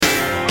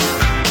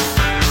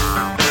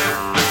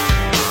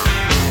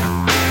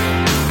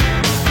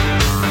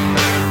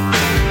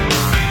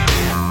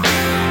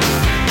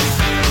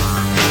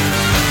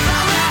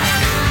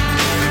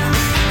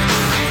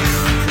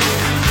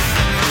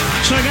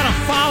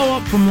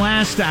follow-up from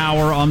last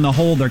hour on the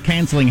whole, they're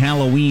canceling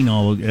Halloween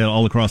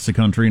all across the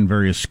country in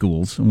various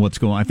schools. And what's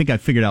going on? I think I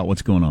figured out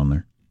what's going on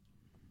there.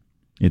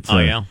 It's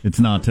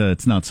not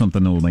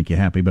something that will make you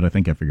happy, but I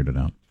think I figured it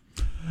out.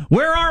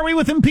 Where are we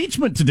with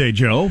impeachment today,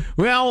 Joe?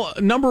 Well,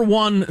 number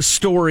one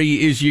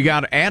story is you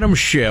got Adam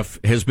Schiff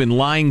has been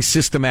lying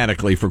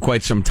systematically for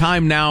quite some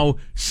time now,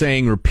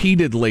 saying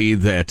repeatedly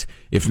that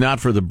if not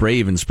for the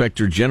brave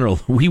Inspector General,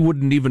 we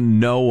wouldn't even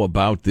know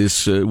about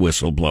this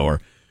whistleblower.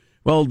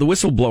 Well, the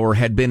whistleblower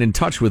had been in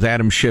touch with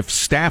Adam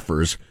Schiff's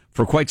staffers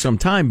for quite some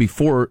time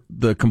before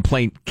the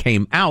complaint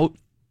came out.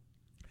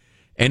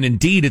 And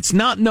indeed, it's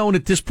not known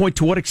at this point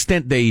to what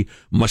extent they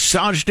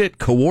massaged it,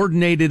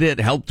 coordinated it,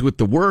 helped with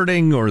the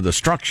wording or the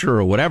structure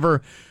or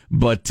whatever.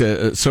 But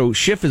so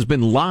Schiff has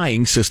been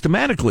lying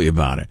systematically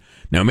about it.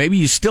 Now, maybe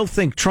you still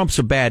think Trump's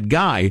a bad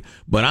guy,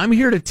 but I'm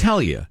here to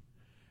tell you.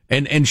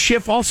 And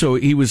Schiff also,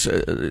 he was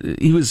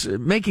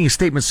making a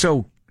statement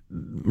so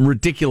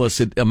ridiculous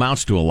it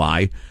amounts to a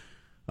lie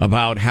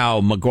about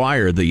how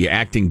McGuire, the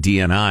acting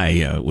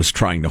DNI, was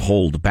trying to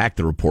hold back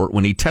the report.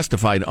 When he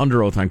testified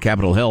under oath on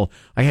Capitol Hill,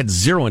 I had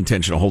zero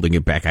intention of holding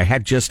it back. I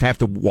had just have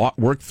to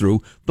work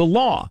through the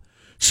law.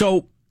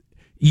 So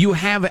you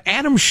have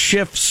Adam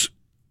Schiff's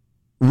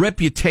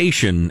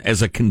reputation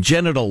as a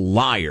congenital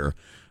liar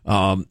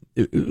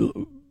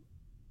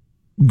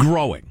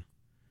growing.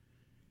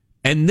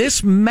 And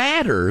this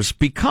matters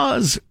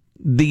because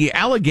the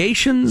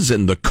allegations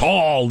and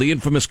the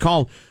infamous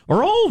call,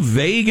 are all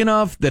vague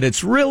enough that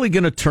it's really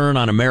going to turn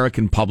on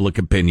American public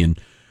opinion,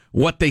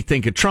 what they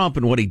think of Trump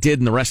and what he did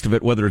and the rest of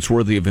it, whether it's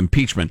worthy of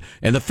impeachment.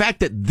 And the fact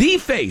that the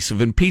face of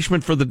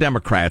impeachment for the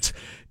Democrats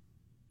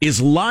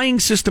is lying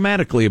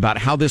systematically about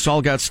how this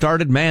all got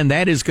started, man,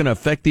 that is going to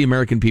affect the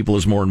American people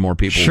as more and more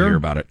people hear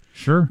about it.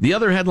 Sure. The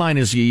other headline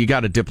is you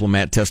got a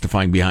diplomat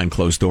testifying behind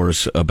closed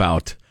doors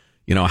about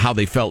how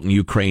they felt in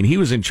Ukraine. He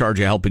was in charge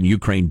of helping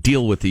Ukraine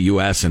deal with the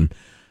U.S., and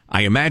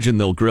I imagine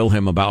they'll grill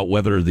him about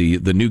whether the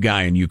new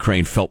guy in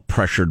Ukraine felt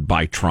pressured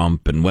by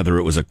Trump and whether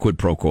it was a quid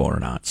pro quo or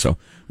not. So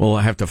we'll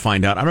have to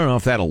find out. I don't know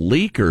if that'll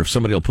leak or if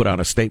somebody will put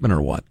out a statement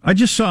or what. I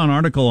just saw an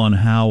article on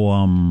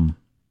how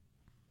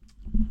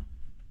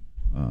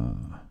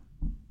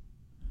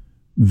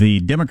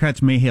the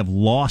Democrats may have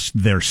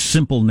lost their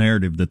simple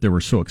narrative that they were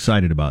so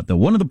excited about.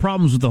 One of the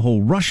problems with the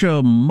whole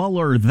Russia,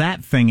 Mueller,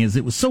 that thing is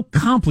it was so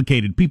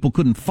complicated people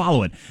couldn't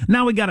follow it.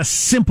 Now we got a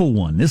simple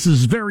one. This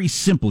is very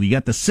simple. You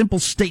got the simple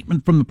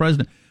statement from the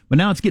president, but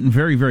now it's getting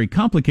very, very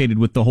complicated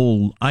with the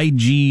whole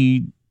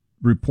IG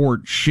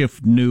report,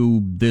 Schiff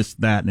knew this,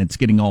 that, and it's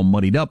getting all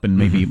muddied up, and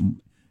maybe,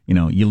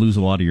 you lose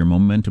a lot of your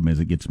momentum as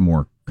it gets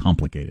more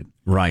complicated.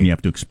 Right. And you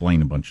have to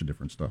explain a bunch of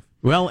different stuff.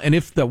 Well, and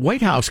if the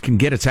White House can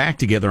get its act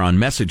together on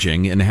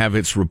messaging and have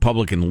its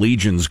Republican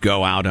legions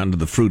go out onto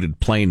the fruited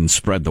plain and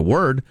spread the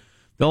word,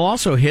 they'll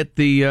also hit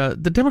the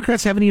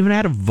Democrats haven't even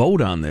had a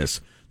vote on this.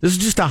 This is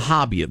just a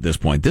hobby at this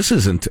point. This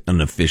isn't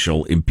an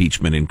official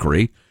impeachment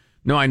inquiry.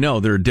 No, I know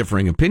there are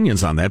differing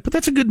opinions on that, but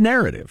that's a good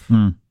narrative.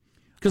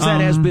 Because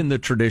that has been the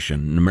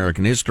tradition in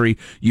American history.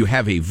 You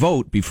have a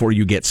vote before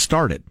you get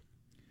started.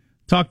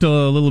 Talked a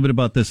little bit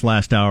about this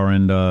last hour,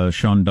 and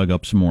Sean dug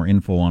up some more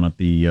info on it.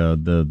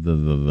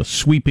 The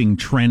sweeping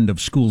trend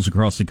of schools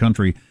across the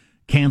country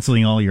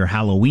canceling all your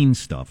Halloween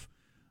stuff.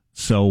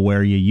 So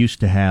where you used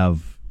to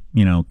have,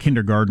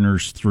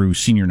 kindergartners through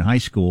senior and high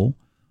school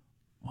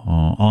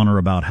on or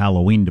about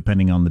Halloween,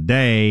 depending on the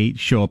day,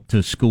 show up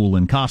to school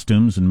in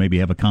costumes and maybe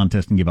have a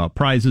contest and give out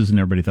prizes, and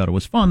everybody thought it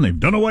was fun. They've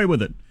done away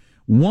with it.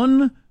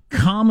 One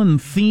common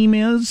theme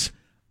is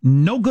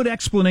no good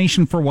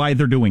explanation for why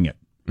they're doing it.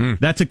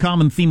 That's a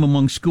common theme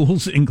among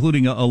schools,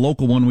 including a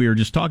local one we were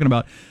just talking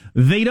about.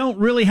 They don't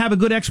really have a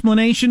good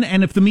explanation,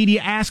 and if the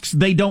media asks,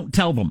 they don't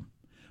tell them,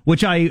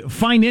 which I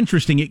find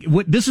interesting.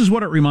 This is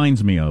what it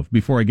reminds me of,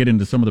 before I get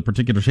into some of the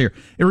particulars here.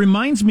 It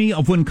reminds me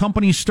of when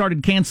companies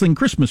started canceling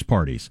Christmas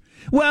parties.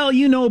 Well,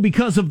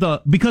 because of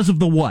the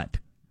what?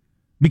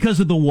 Because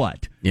of the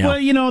what? Yeah.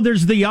 Well,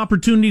 there's the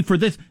opportunity for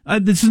this.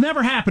 This has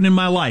never happened in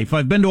my life.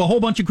 I've been to a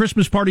whole bunch of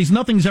Christmas parties.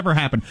 Nothing's ever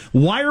happened.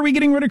 Why are we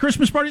getting rid of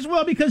Christmas parties?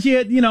 Well, because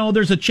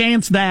there's a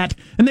chance that,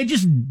 and they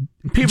just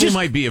people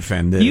might be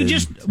offended.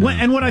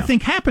 I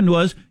think happened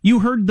was you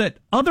heard that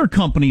other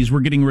companies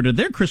were getting rid of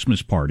their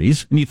Christmas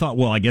parties, and you thought,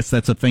 well, I guess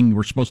that's a thing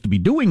we're supposed to be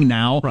doing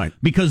now, right?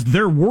 Because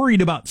they're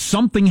worried about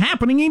something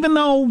happening, even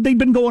though they'd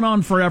been going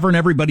on forever and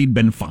everybody'd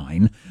been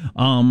fine.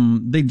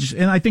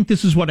 And I think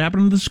this is what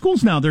happened in the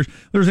schools now.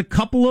 There's a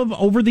couple of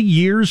over the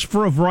years,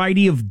 for a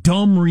variety of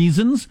dumb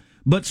reasons,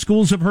 but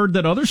schools have heard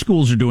that other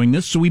schools are doing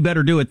this, so we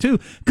better do it too,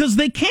 because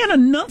they can't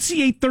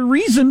enunciate the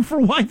reason for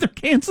why they're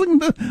canceling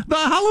the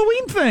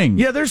Halloween thing.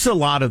 Yeah, there's a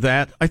lot of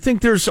that. I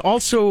think there's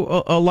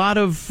also a lot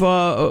of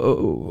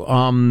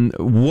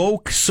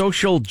woke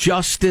social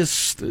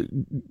justice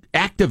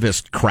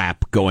activist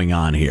crap going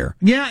on here.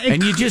 Yeah,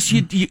 and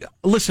you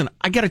listen,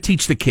 I got to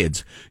teach the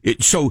kids.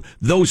 So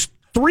those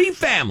 3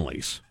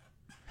 families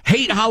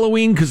hate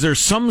Halloween because there's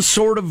some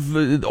sort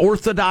of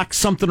Orthodox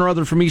something or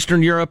other from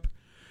Eastern Europe.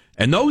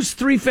 And those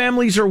 3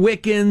 families are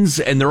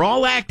Wiccans, and they're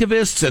all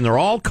activists, and they're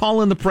all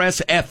calling the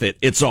press, F it,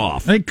 it's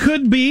off. It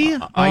could be.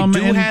 I do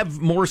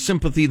have more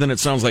sympathy than it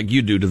sounds like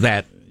you do to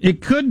that.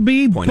 It could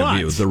be, point of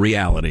view, the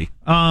reality.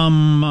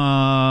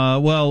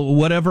 Well,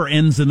 whatever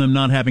ends in them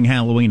not having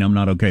Halloween, I'm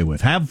not okay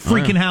with. Have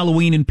freaking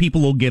Halloween and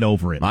people will get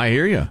over it. I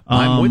hear you.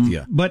 I'm with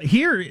you. But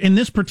here, in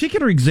this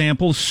particular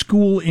example,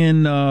 school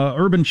in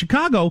urban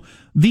Chicago,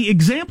 the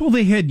example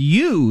they had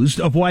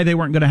used of why they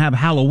weren't going to have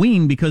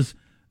Halloween, because,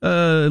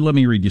 let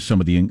me read you some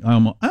of the,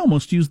 I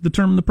almost used the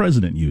term the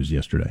president used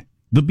yesterday,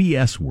 the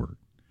BS word.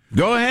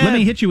 Go ahead. Let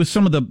me hit you with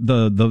some of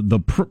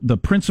the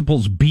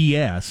principal's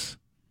BS.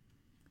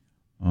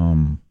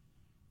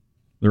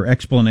 Their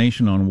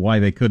explanation on why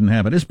they couldn't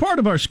have it. As part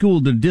of our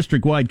school to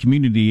district-wide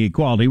community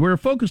equality, we're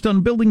focused on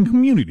building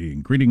community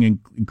and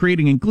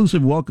creating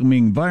inclusive,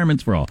 welcoming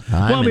environments for all.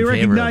 While we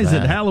recognize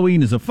that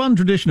Halloween is a fun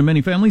tradition of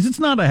many families, it's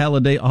not a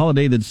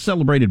holiday that's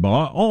celebrated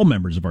by all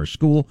members of our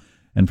school.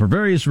 And for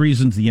various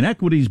reasons, the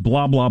inequities,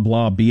 blah, blah,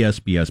 blah,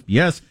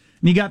 BS.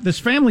 And you got this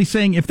family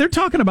saying, if they're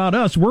talking about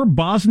us, we're a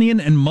Bosnian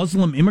and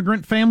Muslim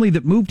immigrant family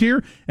that moved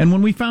here. And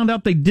when we found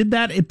out they did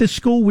that at this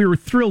school, we were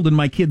thrilled and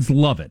my kids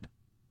love it.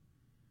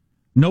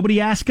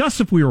 Nobody asked us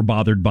if we were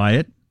bothered by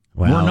it.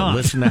 Well, we're not.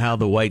 Listen to how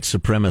the white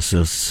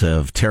supremacists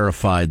have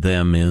terrified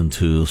them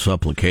into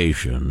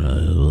supplication.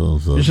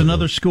 There's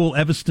another school,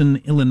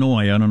 Evanston,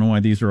 Illinois. I don't know why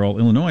these are all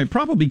Illinois.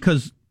 Probably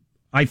because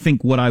I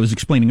think what I was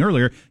explaining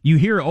earlier, you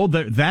hear,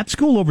 that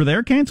school over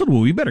there canceled? Well,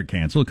 we better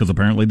cancel because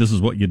apparently this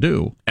is what you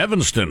do.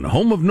 Evanston,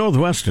 home of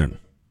Northwestern.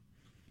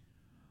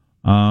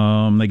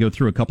 They go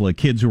through a couple of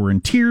kids who were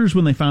in tears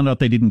when they found out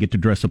they didn't get to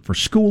dress up for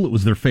school. It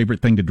was their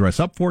favorite thing to dress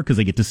up for because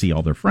they get to see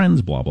all their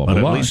friends, blah, blah, blah.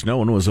 But at least no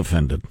one was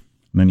offended.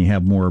 And then you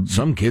have more.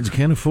 Some kids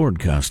can't afford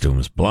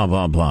costumes, blah,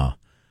 blah, blah.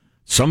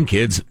 Some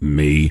kids,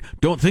 me,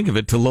 don't think of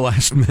it till the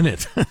last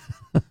minute.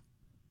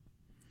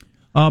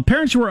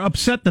 Parents were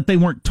upset that they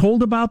weren't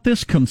told about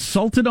this,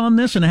 consulted on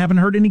this, and haven't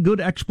heard any good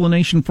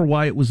explanation for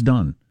why it was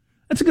done.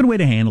 That's a good way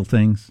to handle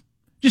things.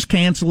 Just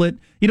cancel it.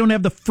 You don't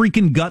have the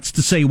freaking guts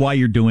to say why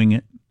you're doing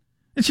it.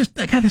 It's just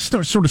that kind of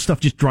sort of stuff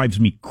just drives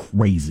me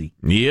crazy.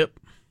 Yep.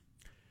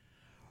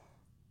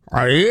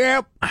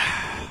 Yep.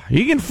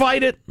 You can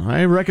fight it.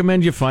 I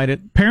recommend you fight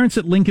it. Parents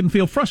at Lincoln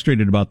feel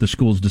frustrated about the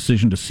school's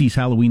decision to cease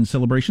Halloween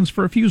celebrations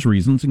for a few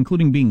reasons,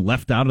 including being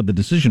left out of the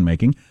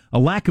decision-making, a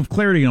lack of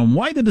clarity on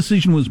why the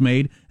decision was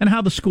made, and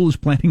how the school is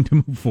planning to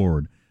move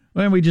forward.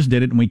 Well, we just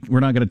did it, and we're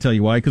not going to tell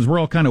you why, because we're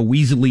all kind of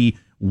weaselly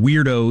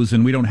weirdos,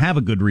 and we don't have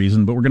a good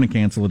reason, but we're going to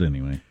cancel it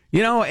anyway.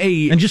 You know,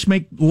 and just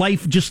make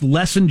life just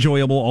less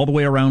enjoyable all the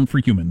way around for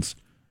humans.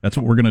 That's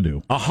what we're going to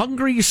do. A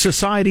hungry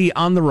society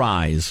on the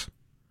rise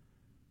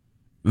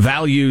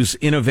values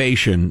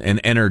innovation and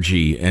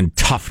energy and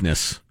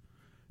toughness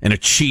and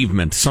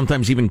achievement,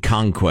 sometimes even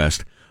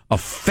conquest. A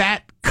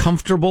fat,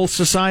 comfortable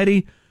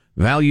society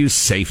values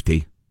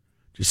safety.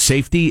 Just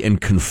safety and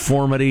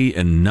conformity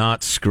and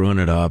not screwing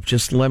it up.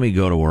 Just let me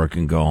go to work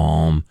and go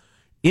home.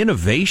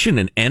 Innovation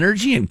and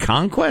energy and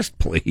conquest,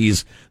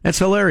 please. That's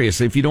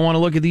hilarious. If you don't want to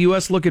look at the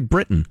U.S., look at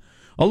Britain.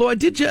 Although I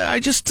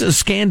just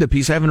scanned a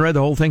piece. I haven't read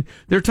the whole thing.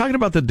 They're talking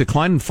about the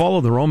decline and fall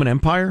of the Roman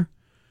Empire.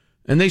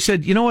 And they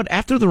said, you know what?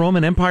 After the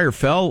Roman Empire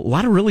fell, a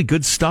lot of really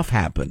good stuff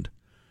happened.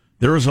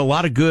 There was a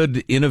lot of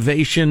good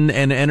innovation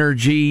and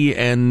energy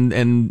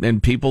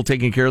and people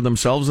taking care of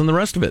themselves and the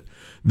rest of it.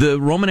 The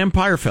Roman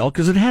Empire fell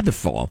because it had to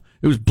fall.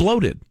 It was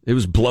bloated. It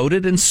was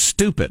bloated and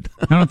stupid.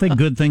 I don't think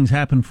good things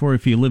happened for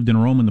if you lived in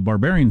Rome and the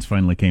barbarians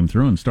finally came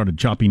through and started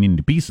chopping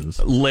into pieces.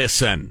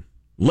 Listen.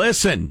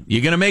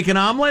 You going to make an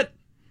omelet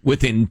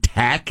with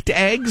intact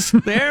eggs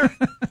there?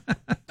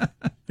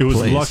 It was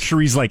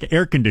luxuries like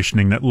air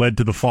conditioning that led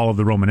to the fall of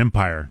the Roman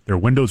Empire. Their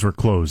windows were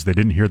closed. They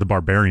didn't hear the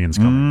barbarians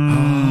coming.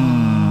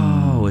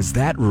 Oh, is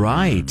that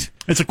right?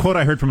 It's a quote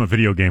I heard from a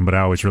video game, but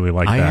I always really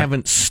liked that. I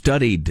haven't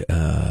studied,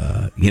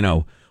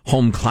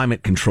 home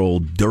climate control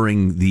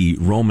during the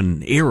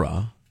Roman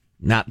era.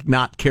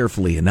 Not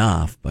carefully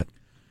enough, but...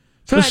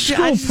 So the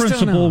school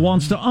principal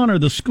wants to honor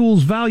the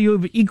school's value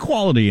of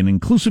equality and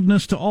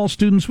inclusiveness to all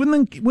students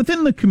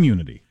within the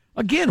community.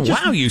 Again,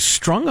 wow, you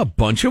strung a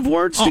bunch of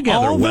words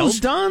together. Well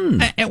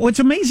done. What's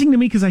amazing to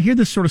me, because I hear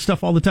this sort of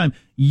stuff all the time,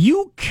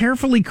 you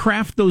carefully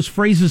craft those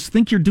phrases,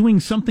 think you're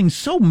doing something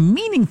so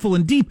meaningful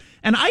and deep,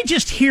 and I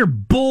just hear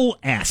bull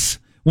S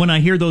when I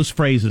hear those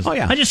phrases. Oh,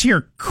 yeah. I just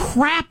hear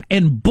crap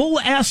and bull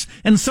S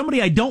and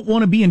somebody I don't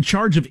want to be in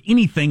charge of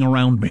anything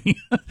around me.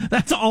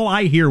 That's all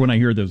I hear when I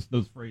hear those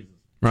phrases.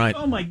 Right.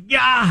 Oh, my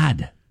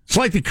God. It's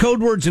like the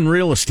code words in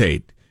real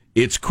estate.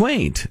 It's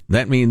quaint.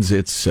 That means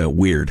it's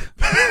weird.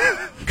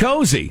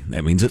 Cozy.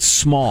 That means it's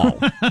small.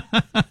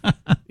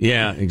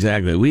 Yeah,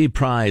 exactly. We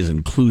prize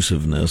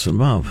inclusiveness. And,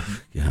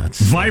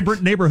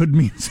 vibrant neighborhood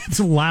means it's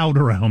loud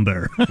around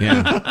there.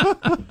 Yeah.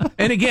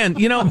 And again,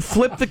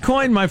 flip the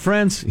coin, my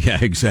friends. Yeah,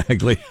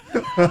 exactly.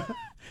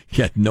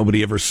 Yeah,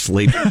 nobody ever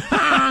sleeps.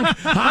 Honk,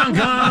 honk,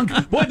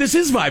 honk. Boy, this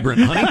is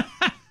vibrant,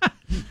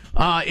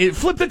 honey.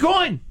 Flip the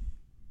coin.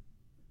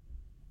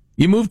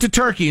 You move to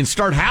Turkey and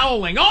start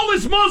howling. All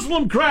this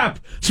Muslim crap.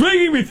 It's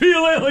making me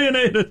feel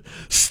alienated.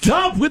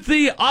 Stop with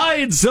the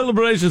Eid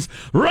celebrations.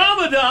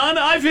 Ramadan,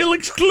 I feel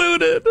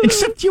excluded.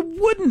 Except you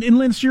wouldn't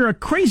unless you're a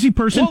crazy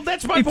person. Well,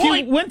 that's my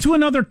point. If you went to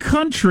another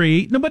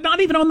country, no, but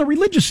not even on the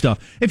religious stuff.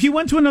 If you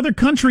went to another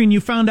country and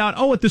you found out,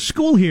 at the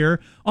school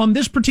here, on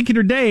this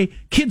particular day,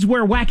 kids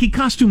wear wacky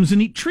costumes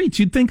and eat treats,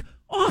 you'd think,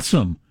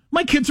 awesome.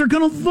 My kids are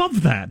going to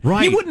love that.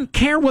 Right. You wouldn't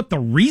care what the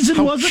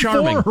reason was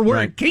for or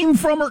where it came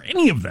from or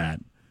any of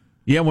that.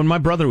 Yeah, when my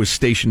brother was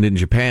stationed in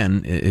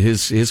Japan,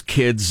 his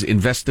kids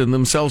invested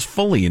themselves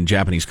fully in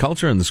Japanese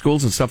culture and the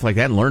schools and stuff like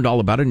that and learned all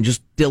about it and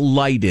just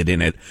delighted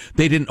in it.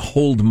 They didn't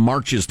hold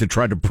marches to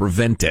try to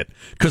prevent it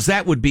because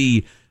that would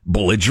be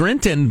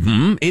belligerent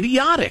and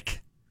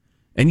idiotic.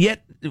 And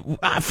yet,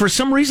 for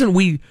some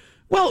reason,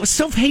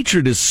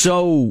 self-hatred is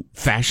so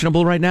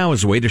fashionable right now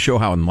as a way to show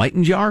how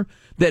enlightened you are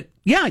that,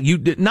 you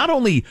not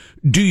only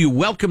do you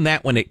welcome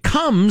that when it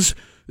comes,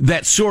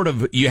 that sort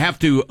of, you have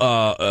to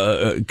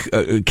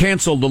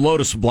cancel the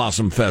Lotus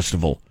Blossom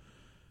Festival.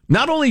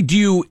 Not only do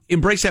you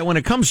embrace that when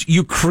it comes,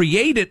 you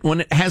create it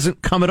when it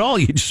hasn't come at all.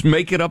 You just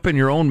make it up in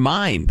your own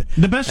mind.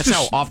 That's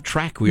how off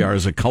track we are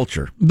as a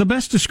culture. The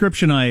best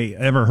description I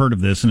ever heard of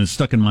this, and it's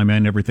stuck in my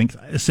mind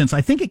since, I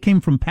think it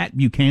came from Pat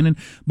Buchanan,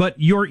 but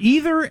you're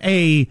either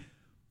a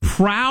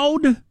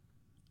proud,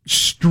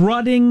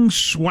 strutting,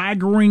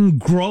 swaggering,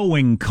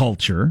 growing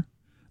culture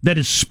that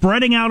is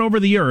spreading out over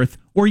the earth,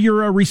 or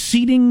you're a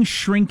receding,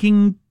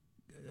 shrinking,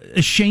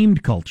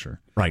 ashamed culture.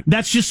 Right.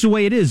 That's just the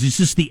way it is. It's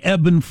just the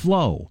ebb and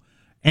flow.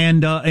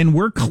 And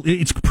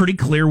it's pretty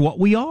clear what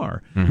we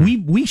are.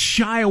 Mm-hmm. We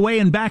shy away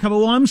and back up.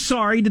 I'm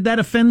sorry. Did that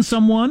offend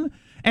someone?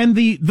 And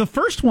the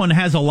first one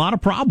has a lot of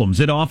problems.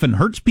 It often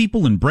hurts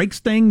people and breaks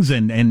things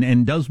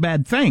and does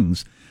bad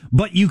things.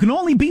 But you can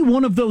only be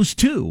one of those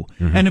two.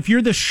 Mm-hmm. And if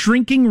you're the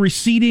shrinking,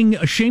 receding,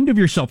 ashamed of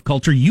yourself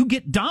culture, you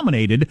get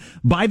dominated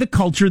by the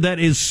culture that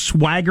is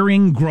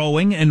swaggering,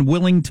 growing, and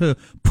willing to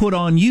put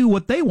on you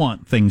what they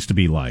want things to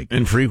be like.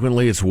 And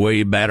frequently it's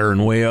way better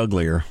and way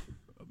uglier.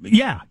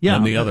 Yeah.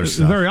 Than the other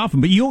stuff. Very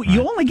often. But you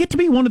only get to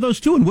be one of those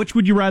two. And which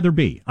would you rather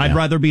be? I'd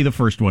rather be the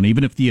first one,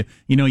 even if you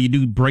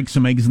do break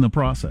some eggs in the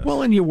process.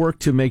 Well, and you work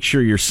to make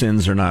sure your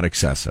sins are not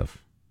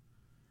excessive.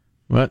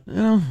 But, I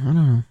don't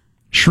know.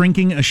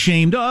 Shrinking,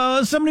 ashamed.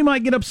 Somebody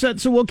might get upset,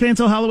 so we'll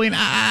cancel Halloween.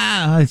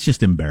 It's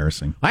just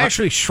embarrassing. I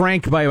actually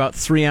shrank by about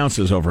 3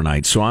 ounces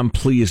overnight, so I'm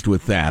pleased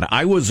with that.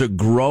 I was a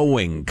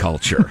growing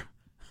culture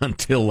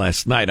until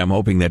last night. I'm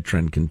hoping that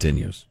trend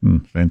continues.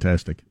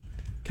 Fantastic.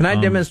 Can I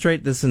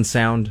demonstrate this in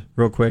sound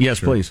real quick? Yes,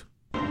 please.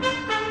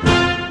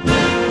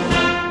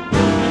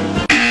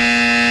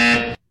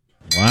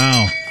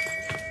 Wow.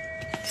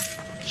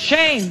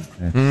 Shame.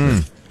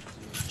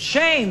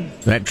 Shame.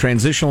 That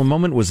transitional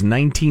moment was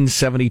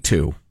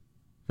 1972.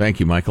 Thank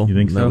you, Michael. You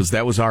think so?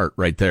 That was art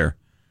right there.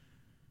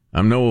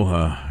 I'm no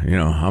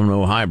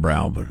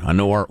highbrow, but I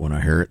know art when I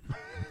hear it.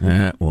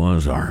 That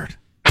was art.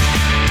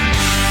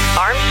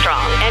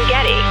 Armstrong and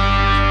Getty.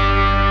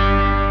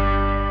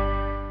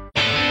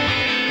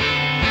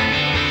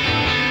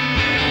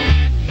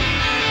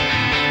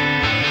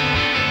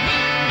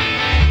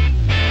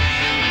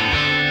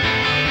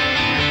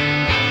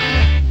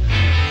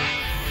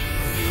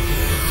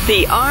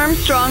 The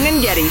Armstrong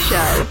and Getty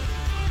Show.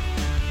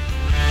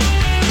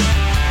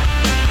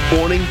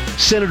 Morning,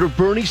 Senator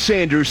Bernie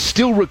Sanders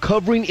still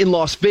recovering in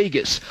Las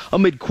Vegas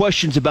amid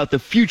questions about the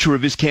future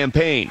of his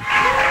campaign.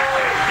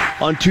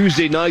 On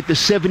Tuesday night, the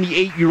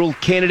 78-year-old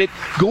candidate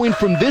going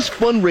from this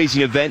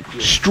fundraising event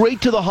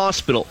straight to the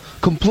hospital,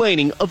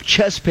 complaining of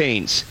chest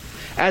pains.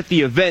 At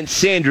the event,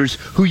 Sanders,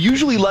 who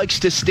usually likes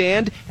to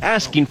stand,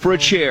 asking for a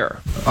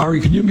chair. Ari,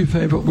 can you do me a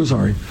favor? Where's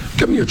Ari?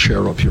 Get me a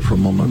chair up here for a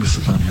moment. Let me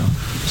sit down here.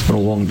 It's been a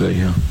long day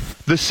here.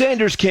 The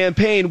Sanders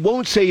campaign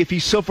won't say if he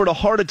suffered a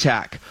heart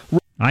attack.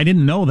 I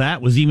didn't know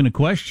that was even a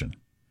question.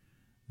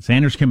 The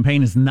Sanders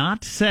campaign has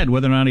not said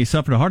whether or not he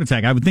suffered a heart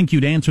attack. I would think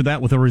you'd answer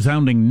that with a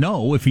resounding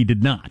no if he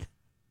did not.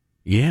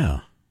 Yeah.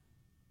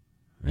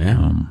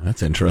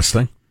 That's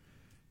interesting.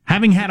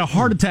 Having had a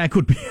heart attack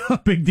would be a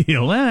big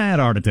deal. I had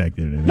a heart attack.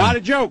 Not a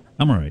joke.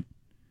 I'm all right.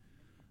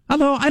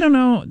 Although, I don't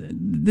know,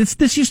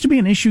 this used to be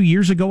an issue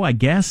years ago, I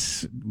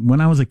guess,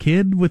 when I was a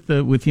kid with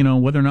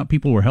whether or not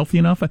people were healthy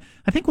enough.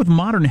 I think with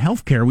modern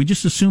healthcare, we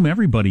just assume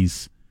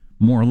everybody's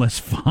more or less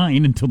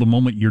fine until the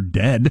moment you're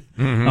dead.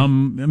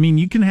 Mm-hmm.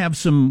 You can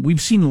have we've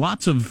seen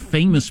lots of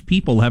famous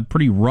people have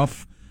pretty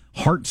rough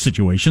heart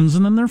situations,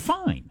 and then they're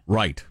fine.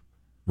 Right.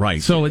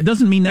 So it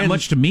doesn't mean that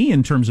much to me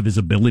in terms of his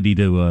ability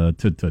to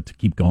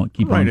keep going,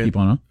 keep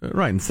on.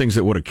 Right, and things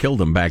that would have killed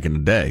him back in the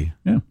day.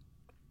 Yeah.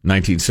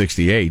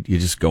 1968, you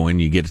just go in,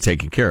 you get it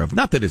taken care of.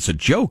 Not that it's a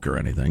joke or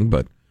anything,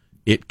 but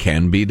it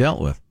can be dealt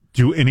with.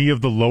 Do any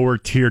of the lower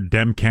tier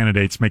Dem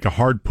candidates make a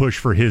hard push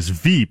for his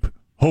Veep,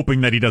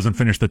 hoping that he doesn't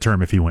finish the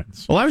term if he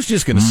wins? Well, I was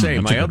just going to say,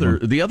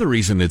 the other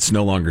reason it's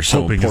no longer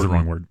so hoping important, is the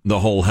wrong word. The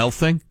whole health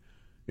thing,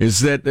 is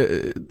that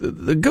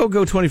the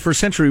go-go 21st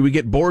century, we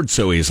get bored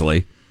so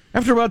easily.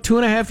 After about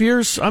 2.5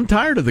 years, I'm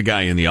tired of the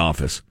guy in the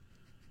office.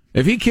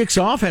 If he kicks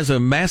off, has a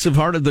massive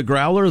heart of the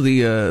Growler,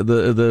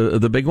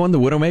 the big one, the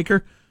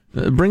Widowmaker,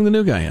 bring the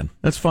new guy in.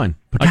 That's fine.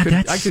 But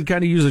I could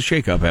kind of use a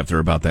shakeup after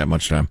about that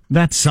much time.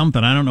 That's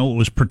something. I don't know what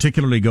was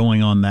particularly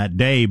going on that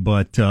day,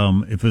 but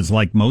if it was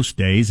like most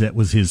days, it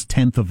was his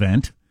 10th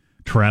event,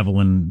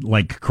 traveling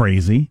like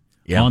crazy,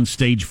 on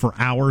stage for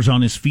hours,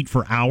 on his feet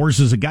for hours,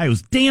 as a guy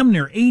who's damn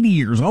near 80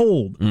 years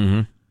old.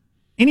 Mm-hmm.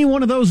 Any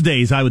one of those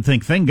days, I would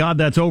think, thank God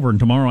that's over, and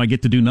tomorrow I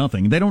get to do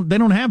nothing. They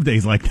don't have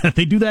days like that.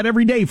 They do that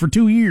every day for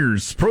 2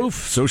 years. Proof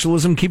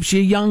socialism keeps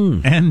you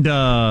young. And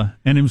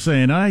him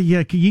saying,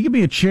 yeah, can you give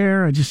me a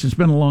chair? It's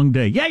been a long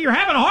day. Yeah, you're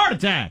having a heart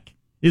attack,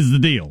 is the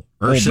deal.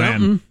 Or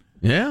something.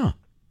 Yeah.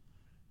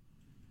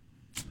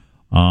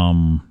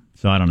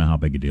 So I don't know how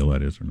big a deal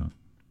that is or not.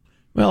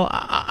 Well,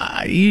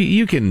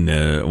 you can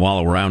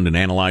wallow around in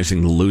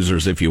analyzing the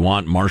losers if you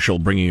want. Marshall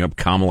bringing up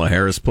Kamala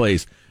Harris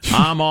plays.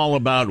 I'm all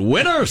about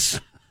winners.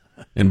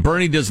 And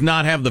Bernie does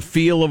not have the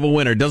feel of a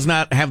winner, does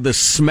not have the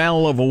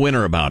smell of a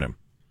winner about him.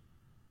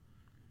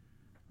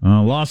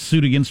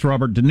 Lawsuit against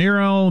Robert De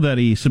Niro that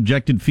he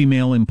subjected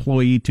female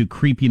employee to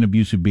creepy and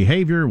abusive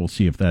behavior. We'll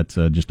see if that's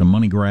just a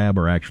money grab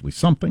or actually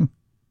something.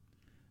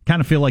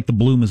 Kind of feel like the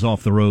bloom is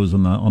off the rose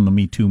on the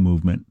Me Too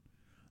movement.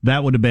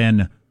 That would have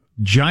been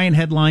giant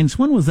headlines.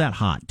 When was that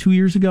hot? 2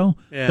 years ago?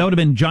 Yeah. That would have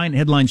been giant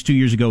headlines 2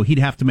 years ago. He'd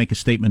have to make a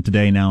statement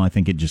today. Now I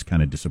think it just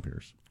kind of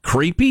disappears.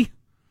 Creepy?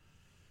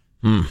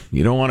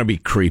 You don't want to be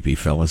creepy,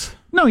 fellas.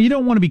 No, you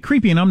don't want to be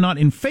creepy, and I'm not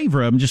in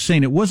favor. I'm just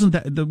saying it wasn't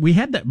that. We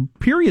had that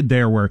period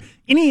there where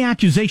any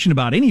accusation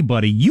about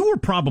anybody, you were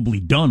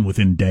probably done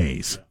within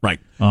days. Right.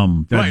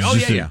 Right. Oh,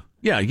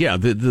 yeah.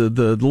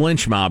 The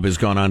lynch mob has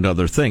gone on to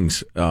other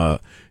things.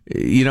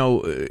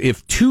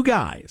 If two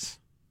guys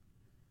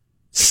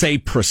say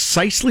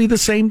precisely the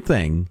same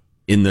thing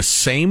in the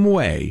same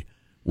way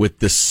with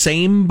the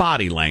same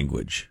body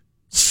language,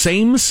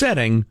 same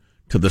setting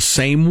to the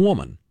same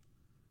woman,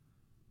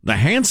 the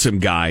handsome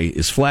guy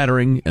is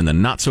flattering and the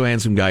not so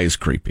handsome guy is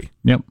creepy.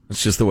 Yep.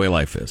 That's just the way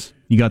life is.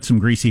 You got some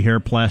greasy hair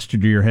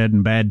plastered to your head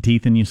and bad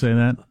teeth and you say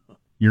that?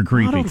 You're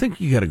creepy. I don't think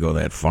you got to go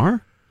that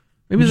far.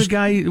 Maybe the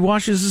guy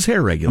washes his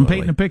hair regularly. I'm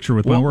painting a picture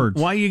with my words.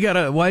 Why you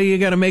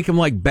gotta make him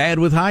like bad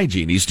with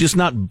hygiene? He's just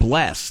not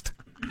blessed.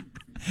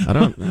 I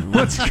don't.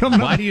 What's coming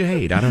up? Why do you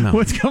hate? I don't know.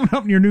 What's coming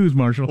up in your news,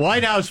 Marshall?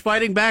 White House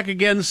fighting back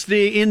against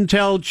the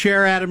Intel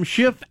chair Adam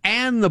Schiff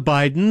and the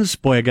Bidens.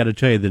 Boy, I got to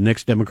tell you, the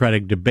next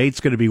Democratic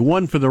debate's going to be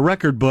one for the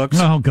record books.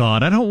 Oh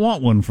God, I don't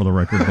want one for the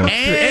record books.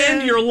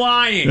 And you're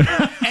lying.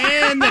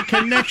 And the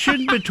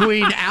connection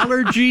between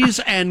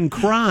allergies and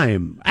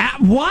crime.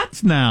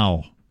 What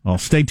now? Well,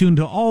 stay tuned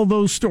to all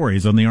those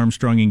stories on the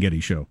Armstrong and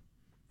Getty Show.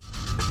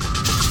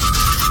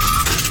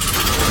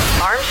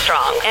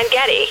 Armstrong and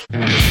Getty.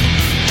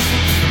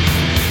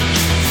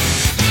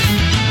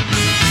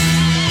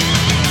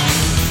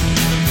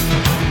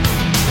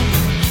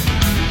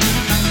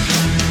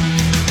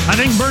 I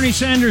think Bernie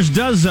Sanders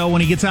does, though,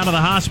 when he gets out of the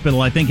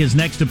hospital. I think his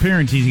next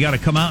appearance, he's got to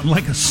come out in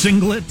like a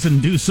singlet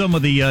and do some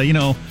of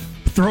the,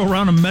 throw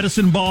around a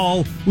medicine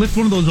ball, lift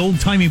one of those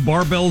old-timey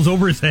barbells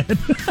over his head.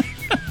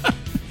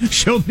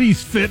 Show that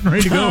he's fit and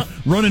ready to go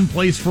run in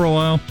place for a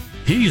while.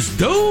 He's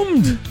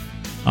doomed.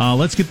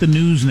 Let's get the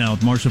news now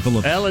with Marcia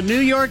Phillips. Well, a New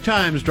York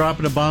Times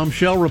dropping a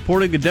bombshell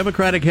reporting the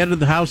Democratic head of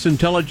the House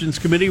Intelligence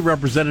Committee,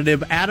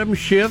 Representative Adam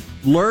Schiff,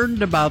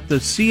 learned about the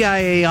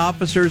CIA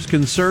officer's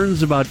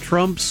concerns about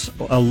Trump's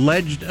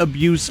alleged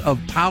abuse of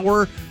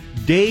power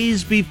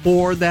days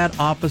before that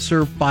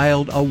officer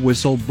filed a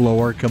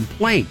whistleblower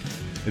complaint.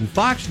 And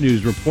Fox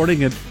News reporting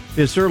that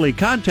this early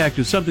contact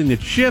is something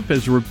that Schiff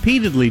has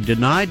repeatedly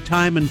denied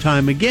time and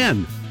time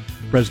again.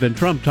 President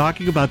Trump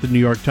talking about the New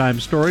York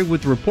Times story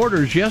with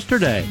reporters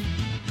yesterday.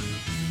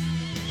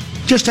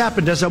 Just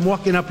happened as I'm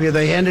walking up here,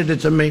 they handed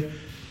it to me,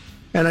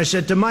 and I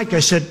said to Mike,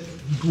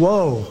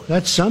 whoa,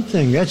 that's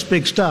something, that's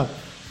big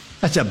stuff.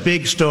 That's a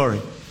big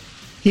story.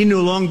 He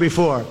knew long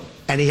before,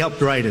 and he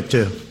helped write it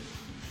too.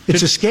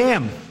 It's a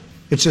scam.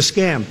 It's a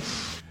scam.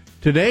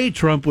 Today,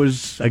 Trump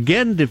was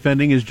again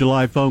defending his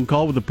July phone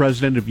call with the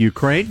president of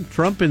Ukraine.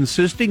 Trump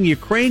insisting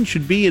Ukraine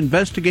should be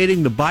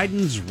investigating the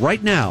Bidens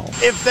right now.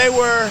 If they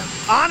were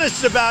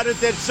honest about it,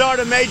 they'd start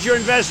a major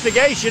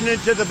investigation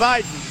into the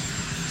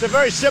Bidens. It's a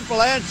very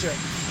simple answer.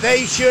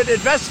 They should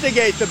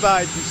investigate the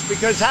Bidens,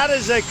 because how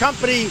does a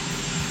company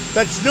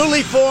that's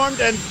newly formed,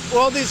 and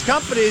all these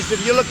companies,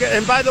 if you look at,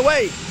 and by the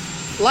way,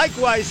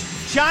 likewise,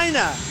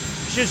 China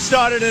should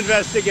start an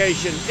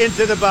investigation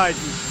into the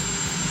Bidens.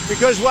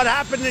 Because what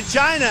happened in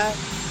China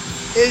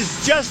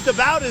is just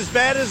about as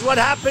bad as what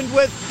happened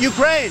with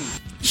Ukraine.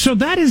 So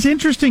that is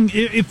interesting.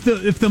 If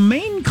the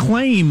main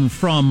claim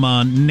from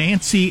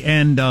Nancy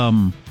and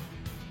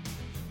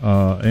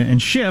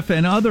Schiff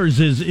and others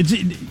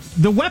is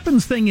the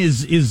weapons thing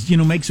is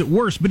makes it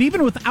worse. But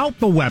even without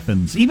the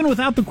weapons, even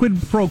without the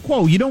quid pro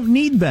quo, you don't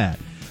need that.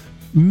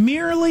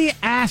 Merely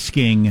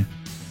asking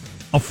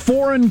a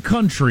foreign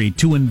country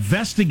to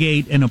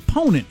investigate an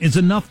opponent is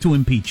enough to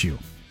impeach you.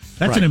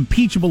 That's an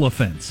impeachable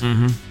offense.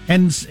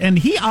 And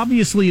he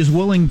obviously is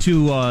willing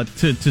to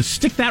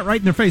stick that right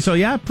in their face. So,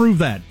 yeah, prove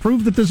that.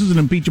 Prove that this is an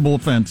impeachable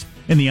offense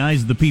in the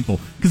eyes of the people.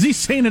 Because he's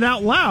saying it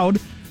out loud.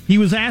 He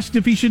was asked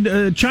if he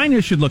should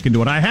China should look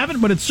into it. I haven't,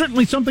 but it's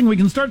certainly something we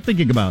can start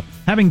thinking about.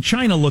 Having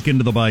China look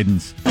into the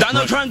Bidens.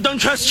 Donald Trump, don't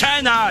trust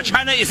China.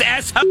 China is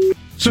asshole.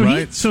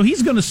 So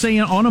he's going to say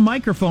on a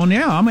microphone,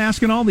 yeah, I'm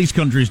asking all these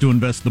countries to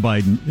investigate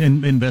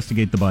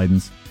the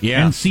Bidens,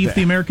 and see if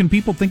the American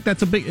people think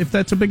that's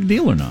a big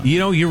deal or not. You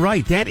know, you're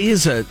right. That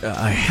is a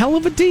hell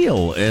of a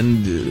deal,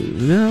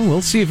 and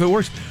we'll see if it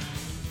works.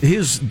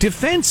 His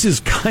defense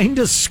is kind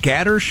of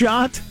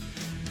scattershot.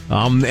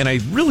 And I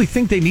really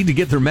think they need to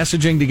get their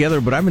messaging together,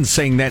 but I've been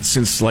saying that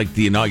since, like,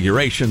 the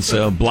inauguration,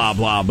 so blah,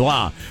 blah,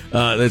 blah.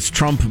 That's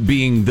Trump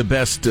being the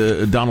best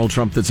Donald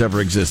Trump that's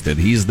ever existed.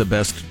 He's the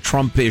best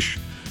Trumpish.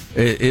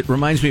 It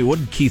reminds me, what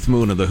did Keith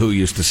Moon of The Who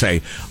used to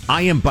say?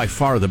 I am by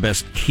far the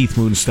best Keith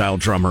Moon-style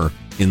drummer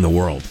in the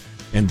world.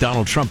 And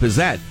Donald Trump is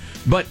that.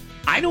 But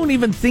I don't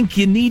even think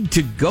you need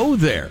to go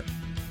there.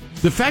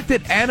 The fact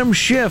that Adam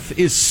Schiff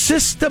is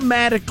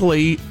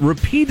systematically,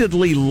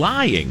 repeatedly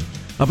lying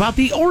about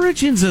the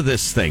origins of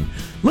this thing.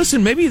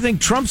 Listen, maybe you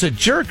think Trump's a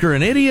jerk or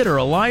an idiot or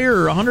a liar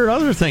or 100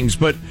 other things,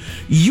 but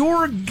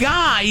your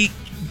guy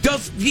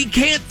he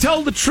can't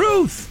tell the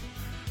truth.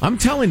 I'm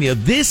telling you,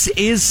 this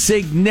is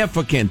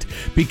significant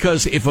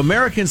because if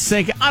Americans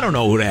think, I don't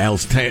know who the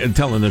hell's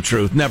telling the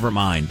truth, never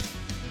mind.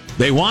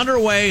 They wander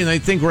away and they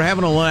think we're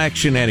having an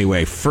election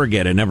anyway.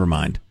 Forget it, never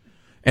mind.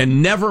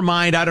 And never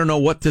mind, I don't know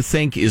what to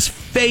think is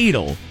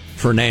fatal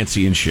for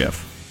Nancy and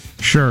Schiff.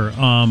 Sure.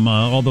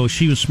 Although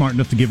she was smart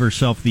enough to give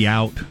herself the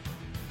out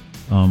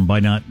by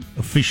not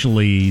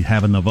officially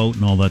having the vote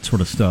and all that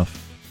sort of stuff.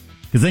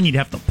 Because then you'd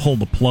have to pull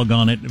the plug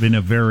on it in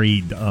a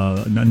very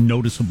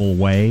noticeable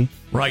way.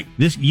 Right.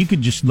 You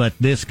could just let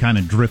this kind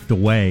of drift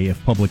away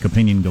if public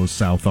opinion goes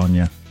south on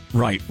you.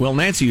 Right. Well,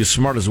 Nancy is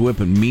smart as a whip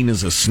and mean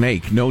as a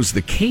snake. Knows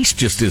the case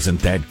just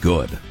isn't that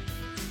good.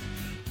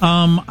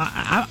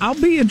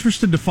 I'll be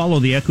interested to follow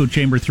the echo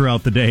chamber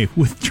throughout the day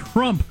with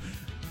Trump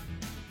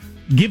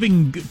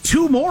giving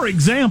two more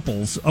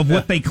examples of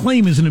what they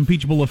claim is an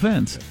impeachable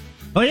offense.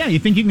 Oh, yeah, you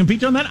think you can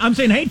impeach on that? I'm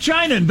saying, hey,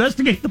 China,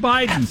 investigate the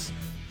Bidens.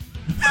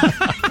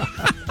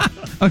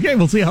 Okay,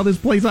 we'll see how this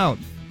plays out.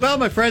 Well,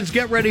 my friends,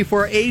 get ready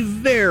for a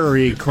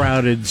very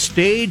crowded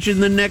stage in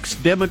the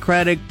next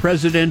Democratic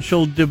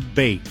presidential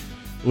debate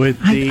with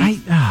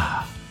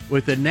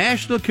the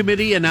National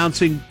Committee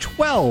announcing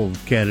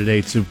 12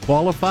 candidates have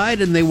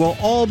qualified, and they will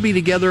all be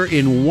together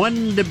in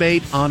one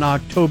debate on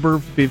October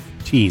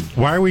 15th.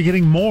 Why are we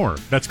getting more?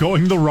 That's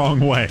going the wrong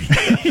way.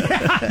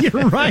 Yeah,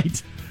 you're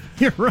right.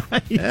 You're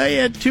right. You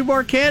had two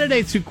more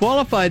candidates who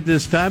qualified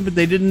this time, but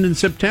they didn't in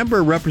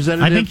September.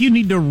 Representative, I think you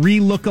need to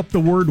re-look up the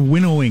word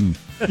winnowing.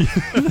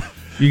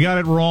 You got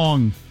it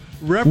wrong.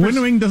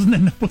 Winnowing doesn't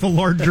end up with a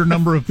larger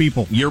number of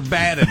people. You're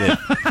bad at it.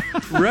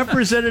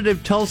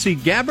 Representative Tulsi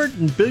Gabbard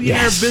and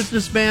billionaire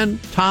businessman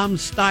Tom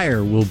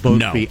Steyer will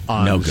both be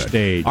on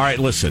stage. All right,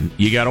 listen.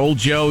 You got old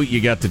Joe.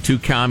 You got the two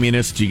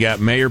communists. You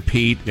got Mayor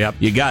Pete. Yep.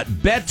 You got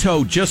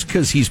Beto just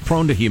because he's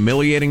prone to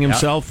humiliating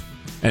himself.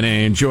 And I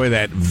enjoy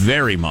that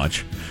very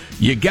much.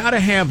 You got to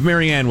have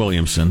Marianne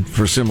Williamson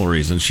for similar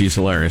reasons. She's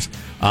hilarious.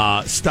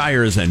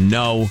 Steyer is a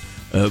no.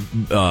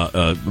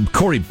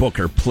 Cory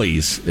Booker,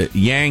 please.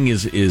 Yang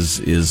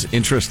is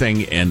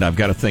interesting, and I've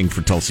got a thing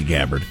for Tulsi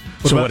Gabbard.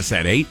 What is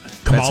that, 8?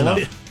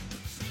 Kamala?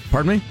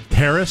 Pardon me?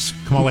 Harris?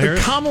 Kamala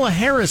Harris? Kamala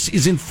Harris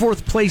is in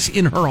 4th place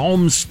in her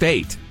home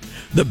state.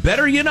 The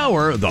better you know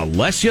her, the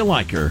less you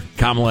like her.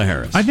 Kamala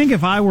Harris. I think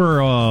if I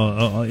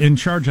were in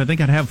charge, I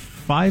think I'd have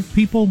 5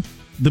 people.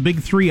 The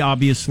big 3,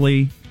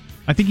 obviously.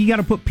 I think you got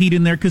to put Pete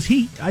in there because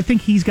I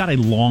think he's got a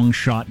long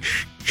shot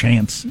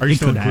chance. Are you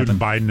still including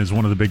Biden as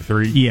one of the big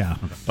 3? Yeah.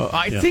 Okay.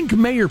 I think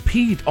Mayor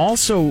Pete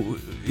also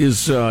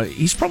is,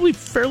 he's probably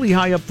fairly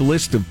high up the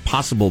list of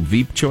possible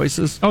Veep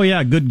choices. Oh,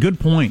 yeah, good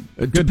point.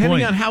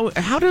 Depending on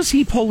how does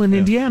he poll in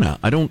Indiana?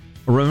 I don't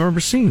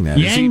remember seeing that.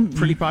 Yang, is he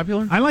pretty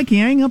popular? I like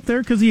Yang up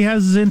there because he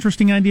has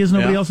interesting ideas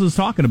nobody else is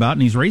talking about,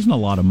 and he's raising a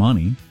lot of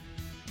money.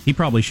 He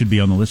probably should be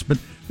on the list, but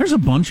there's a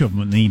bunch of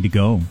them that need to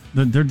go.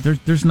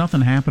 There's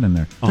nothing happening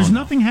there. There's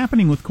nothing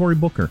happening with Cory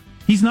Booker.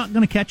 He's not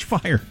going to catch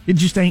fire. It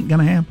just ain't going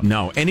to happen.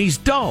 No, and he's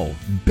dull.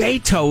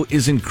 Beto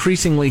is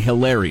increasingly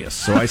hilarious,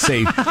 so I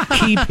say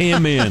keep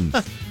him in.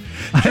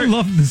 I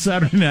love the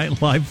Saturday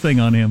Night Live thing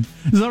on him.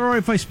 Is that all right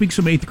if I speak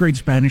some 8th grade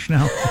Spanish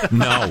now?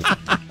 No.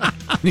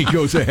 He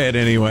goes ahead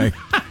anyway.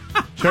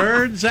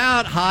 Turns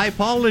out high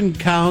pollen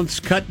counts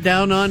cut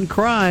down on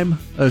crime.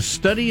 A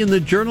study in the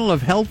Journal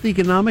of Health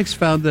Economics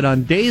found that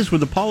on days where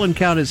the pollen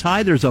count is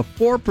high, there's a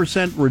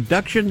 4%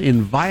 reduction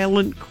in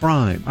violent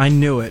crime. I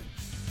knew it.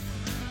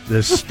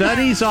 The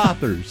study's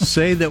authors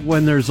say that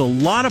when there's a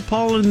lot of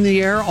pollen in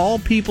the air, all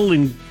people,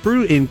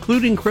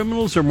 including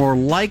criminals, are more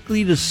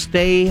likely to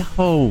stay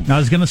home. I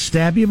was going to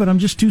stab you, but I'm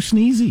just too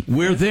sneezy.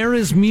 Where there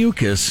is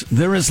mucus,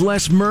 there is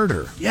less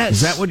murder. Yes.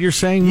 Is that what you're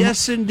saying?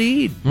 Yes,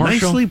 indeed.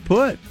 Marshall? Nicely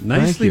put.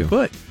 Nicely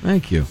put.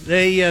 Thank you.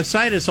 The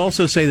scientists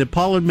also say that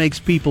pollen makes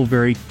people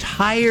very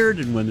tired,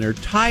 and when they're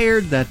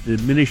tired, that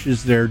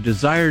diminishes their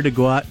desire to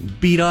go out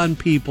and beat on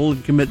people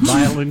and commit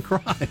violent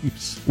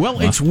crimes. Well,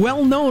 it's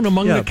well known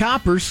among the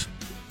coppers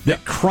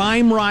that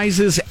crime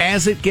rises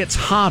as it gets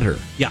hotter.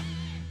 Yeah.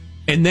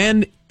 And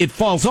then it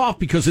falls off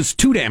because it's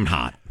too damn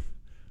hot.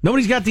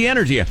 Nobody's got the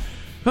energy. Oh,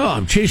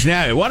 I'm chasing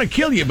out. I want to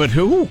kill you, but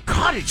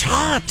God, it's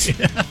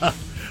hot.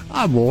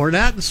 I'm worn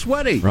out and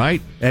sweaty.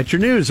 Right. That's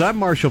your news. I'm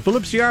Marshall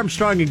Phillips, the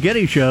Armstrong and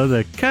Getty Show,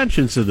 the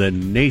conscience of the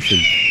nation.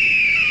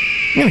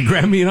 You're going to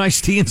grab me an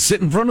iced tea and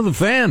sit in front of the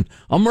fan.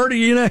 I'll murder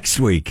you next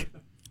week.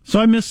 So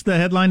I missed the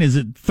headline. Is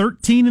it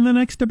 13 in the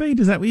next debate?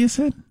 Is that what you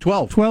said?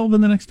 12. 12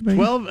 in the next debate?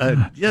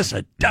 12? Yes,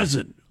 a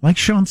dozen. Like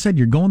Sean said,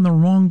 you're going the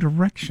wrong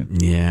direction.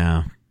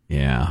 Yeah.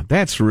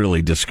 That's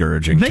really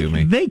discouraging to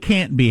me. They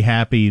can't be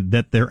happy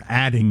that they're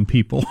adding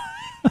people.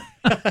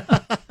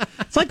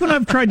 It's like when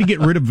I've tried to get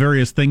rid of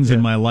various things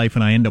in my life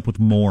and I end up with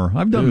more.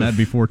 I've done that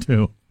before,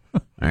 too.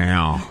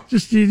 Ow.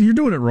 Just, you're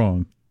doing it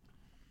wrong.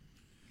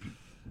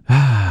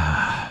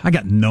 I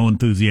got no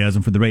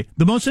enthusiasm for the debate.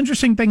 The most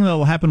interesting thing that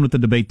will happen with the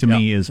debate to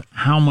me is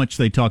how much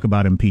they talk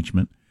about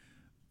impeachment.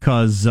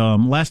 Because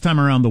last time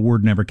around, the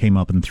word never came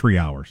up in 3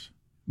 hours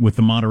with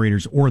the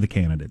moderators or the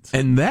candidates.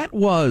 And that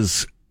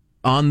was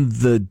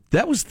the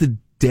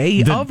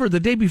day of or the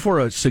day before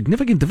a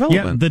significant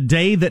development? Yeah, the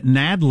day that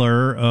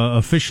Nadler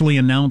officially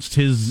announced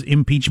his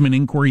impeachment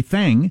inquiry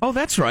thing. Oh,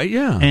 that's right,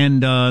 yeah.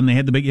 And they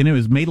had the big, and it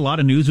was made a lot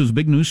of news. It was a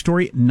big news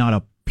story. Not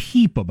a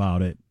peep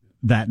about it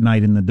that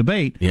night in the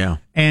debate. Yeah.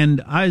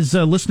 And I was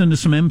listening to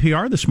some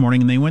NPR this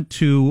morning, and they went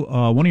to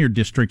one of your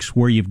districts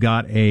where you've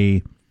got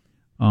it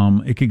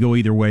could go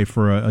either way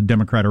for a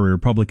Democrat or a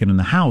Republican in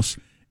the House.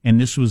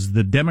 And this was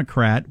the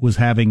Democrat was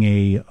having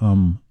a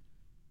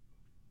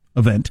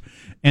event,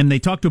 and they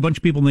talked to a bunch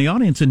of people in the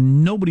audience,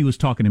 and nobody was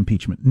talking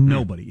impeachment.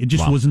 Nobody. It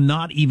just was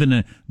not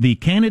even the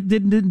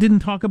candidate didn't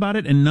talk about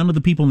it, and none of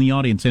the people in the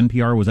audience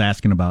NPR was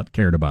asking about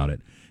cared about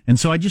it. And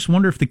so I just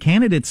wonder if the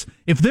candidates,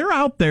 if they're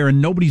out there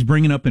and nobody's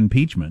bringing up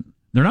impeachment,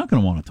 they're not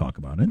going to want to talk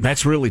about it.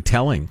 That's really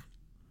telling.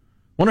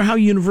 Wonder how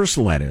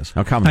universal that is.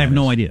 How common? I have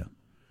no idea.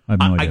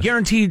 I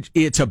guarantee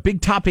it's a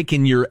big topic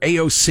in your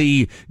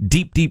AOC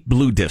deep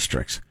blue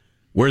districts,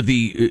 where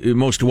the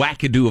most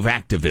wackadoo of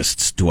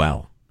activists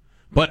dwell.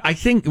 But I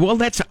think,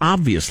 that's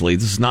obviously,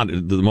 this is not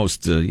the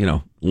most,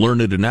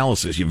 learned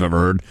analysis you've ever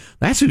heard.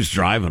 That's who's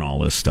driving all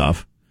this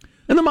stuff.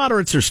 And the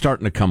moderates are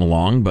starting to come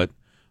along, but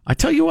I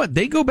tell you what,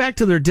 they go back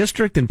to their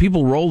district and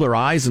people roll their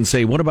eyes and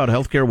say, what about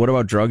healthcare? What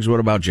about drugs?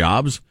 What about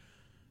jobs?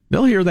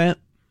 They'll hear that.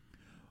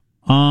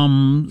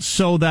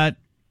 So that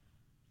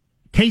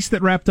case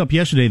that wrapped up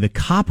yesterday, the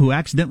cop who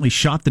accidentally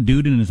shot the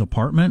dude in his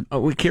apartment.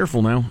 Oh, be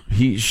careful now.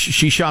 She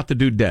shot the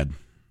dude dead.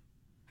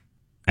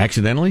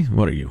 Accidentally?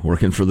 What are you,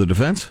 working for the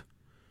defense?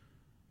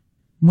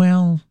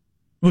 Well,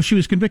 she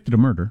was convicted of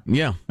murder.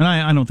 Yeah. And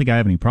I don't think I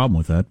have any problem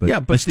with that. But,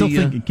 I still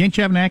think, can't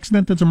you have an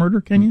accident that's a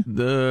murder, can you?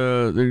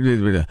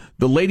 The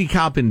lady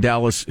cop in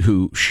Dallas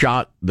who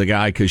shot the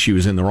guy because she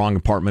was in the wrong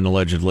apartment,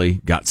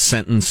 allegedly, got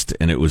sentenced,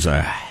 and it was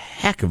a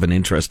heck of an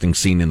interesting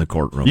scene in the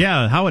courtroom.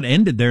 Yeah, how it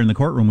ended there in the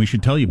courtroom we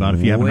should tell you about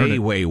if you haven't heard it.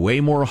 Way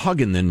more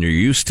hugging than you're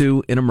used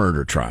to in a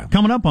murder trial.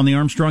 Coming up on the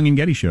Armstrong and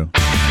Getty Show.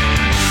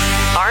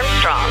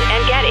 Armstrong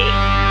and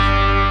Getty.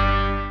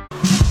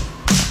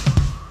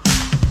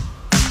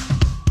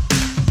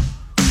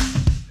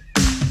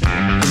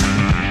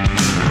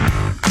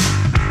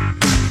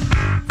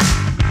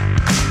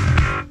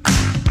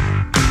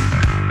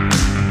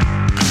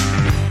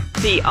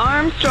 The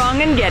Armstrong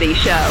and Getty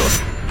Show.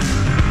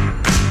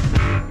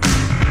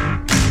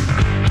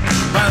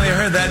 Finally, I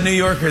heard that New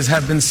Yorkers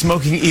have been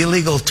smoking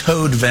illegal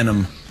toad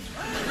venom.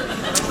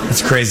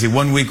 It's crazy.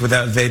 1 week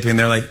without vaping,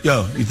 they're like,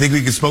 yo, you think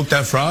we can smoke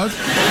that frog?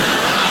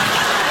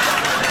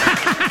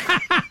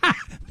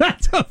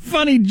 That's a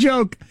funny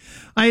joke.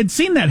 I had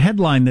seen that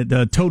headline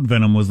that toad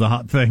venom was the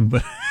hot thing,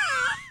 but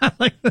I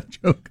like that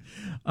joke.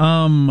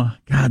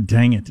 God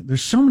dang it.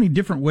 There's so many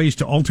different ways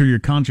to alter your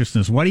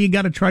consciousness. Why do you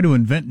got to try to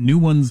invent new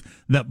ones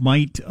that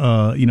might,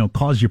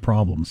 cause you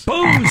problems?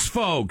 Booze,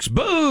 folks,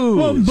 booze.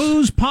 Well,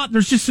 booze, pot.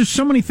 There's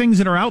so many things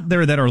that are out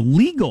there that are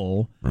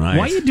legal. Right.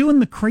 Why are you doing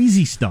the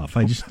crazy stuff?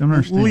 I just don't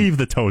understand. Leave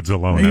the toads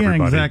alone, everybody.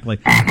 Yeah, exactly.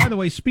 By the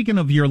way, speaking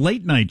of your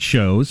late night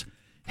shows,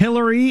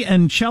 Hillary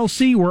and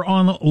Chelsea were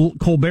on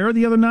Colbert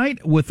the other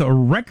night with a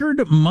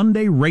record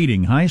Monday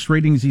rating, highest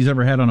ratings he's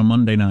ever had on a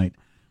Monday night,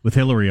 with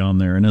Hillary on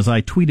there. And as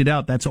I tweeted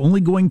out, that's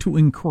only going to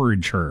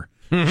encourage her.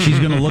 She's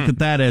going to look at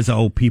that as,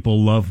 people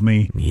love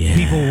me. Yes.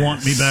 People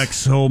want me back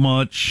so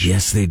much.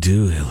 Yes, they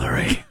do,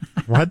 Hillary.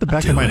 Why'd the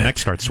back of my neck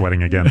start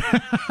sweating again?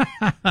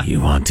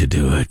 You want to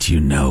do it. You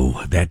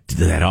know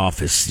that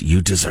office,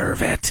 you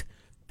deserve it.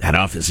 That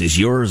office is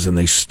yours, and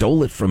they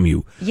stole it from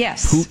you.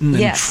 Yes. Putin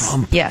and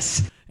Trump.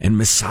 Yes. and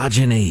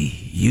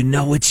misogyny. You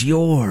know it's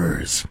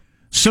yours.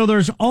 So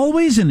there's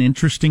always an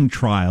interesting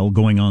trial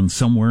going on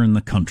somewhere in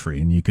the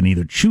country, and you can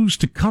either choose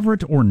to cover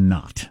it or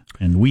not.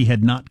 And we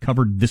had not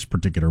covered this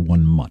particular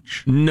one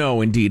much.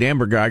 No, indeed.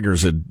 Amber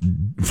Geiger's a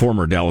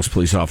former Dallas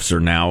police officer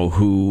now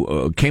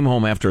who came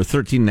home after a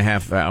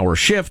 13-and-a-half-hour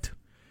shift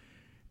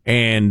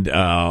and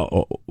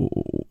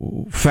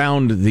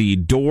found the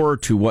door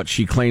to what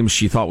she claims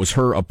she thought was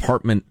her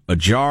apartment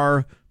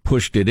ajar,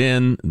 pushed it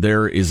in.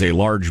 There is a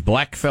large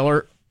black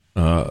feller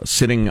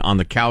sitting on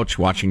the couch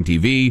watching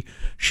TV.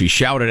 She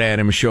shouted at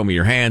him, "Show me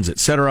your hands,"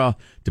 etc.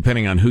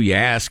 Depending on who you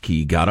ask,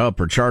 he got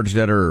up or charged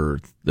at her,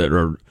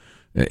 or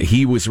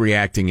he was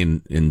reacting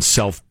in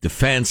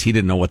self-defense. He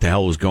didn't know what the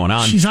hell was going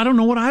on. I don't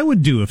know what I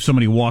would do if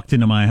somebody walked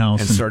into my house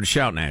and started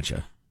shouting at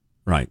you.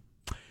 Right.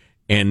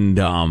 And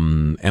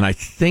I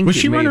think was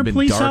she wearing her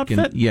police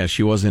outfit? Yeah,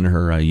 she was in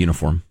her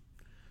uniform.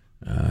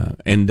 Of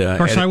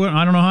course, I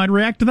don't know how I'd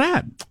react to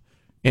that.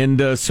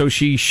 And so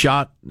she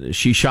shot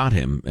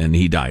him, and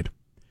he died.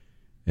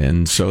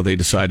 And so they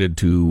decided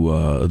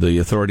the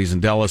authorities in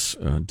Dallas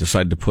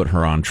decided to put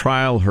her on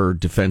trial. Her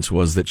defense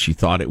was that she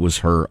thought it was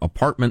her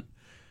apartment,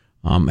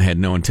 had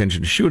no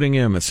intention of shooting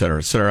him, et cetera,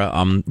 et cetera.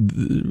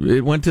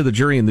 It went to the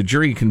jury, and the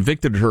jury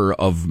convicted her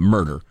of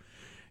murder.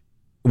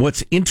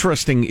 What's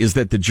interesting is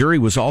that the jury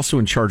was also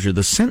in charge of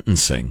the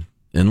sentencing,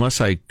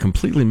 unless I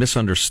completely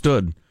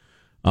misunderstood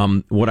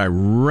what I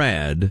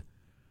read.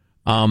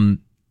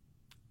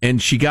 And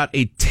she got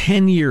a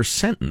 10-year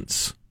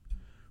sentence,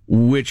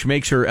 which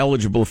makes her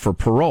eligible for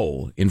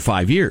parole in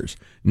 5 years.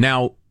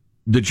 Now,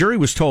 the jury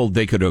was told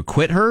they could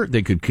acquit her,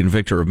 they could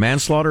convict her of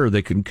manslaughter, or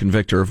they could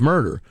convict her of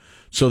murder.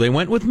 So they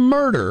went with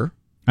murder.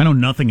 I know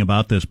nothing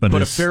about this, but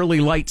a fairly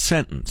light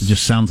sentence. It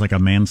just sounds like a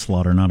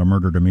manslaughter, not a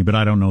murder to me, but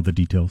I don't know the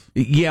details.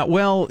 Yeah,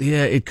 well,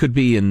 yeah, it could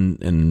be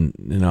in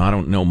I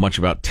don't know much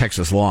about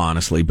Texas law,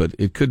 honestly, but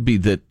it could be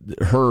that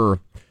her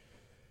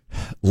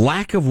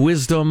lack of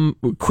wisdom,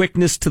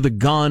 quickness to the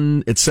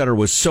gun, etc.,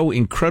 was so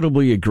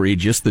incredibly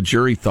egregious, the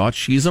jury thought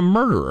she's a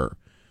murderer.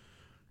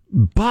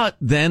 But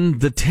then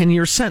the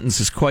 10-year sentence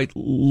is quite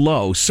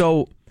low.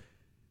 So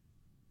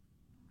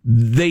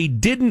they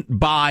didn't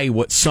buy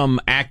what some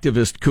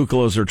activist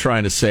kookalos are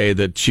trying to say,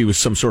 that she was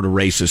some sort of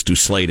racist who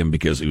slayed him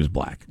because he was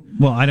black.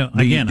 Well, I don't.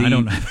 I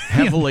don't.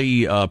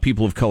 Heavily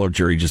people of color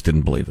jury just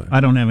didn't believe that.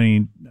 I don't have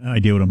any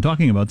idea what I'm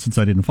talking about since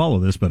I didn't follow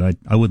this, but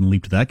I wouldn't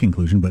leap to that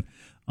conclusion. But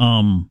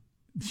some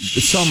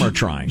are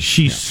trying.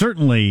 She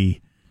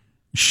certainly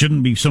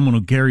shouldn't be someone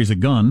who carries a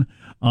gun.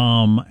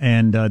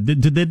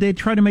 Did they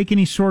try to make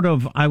any sort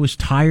of, I was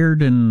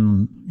tired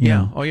and,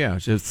 yeah. Oh, yeah.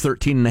 It's a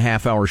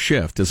 13-and-a-half-hour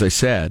shift, as I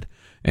said.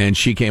 And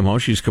she came home.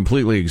 She was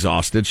completely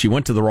exhausted. She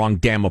went to the wrong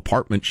damn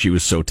apartment. She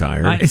was so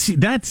tired. See,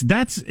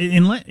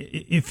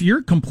 if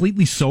you're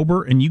completely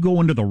sober and you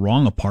go into the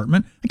wrong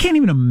apartment, I can't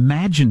even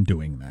imagine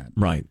doing that.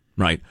 Right.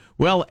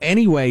 Well,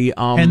 anyway,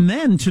 and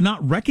then to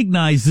not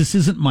recognize this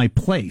isn't my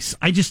place.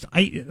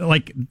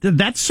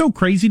 That's so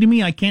crazy to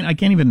me. I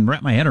can't even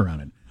wrap my head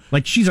around it.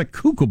 Like, she's a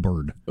cuckoo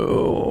bird.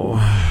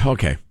 Oh,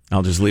 okay.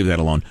 I'll just leave that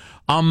alone.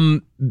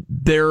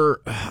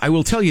 I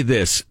will tell you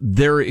this.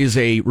 There is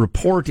a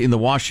report in the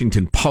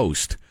Washington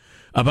Post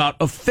about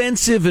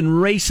offensive and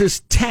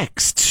racist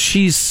texts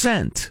she's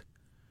sent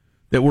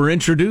that were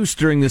introduced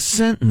during the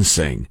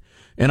sentencing.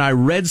 And I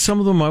read some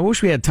of them. I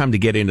wish we had time to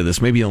get into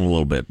this, maybe in a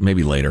little bit,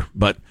 maybe later.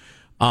 But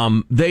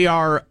they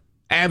are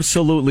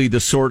absolutely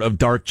the sort of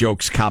dark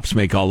jokes cops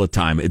make all the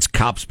time. It's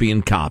cops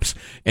being cops.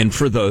 And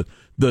for the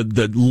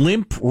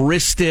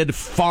limp-wristed,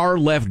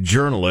 far-left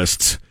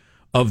journalists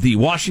of the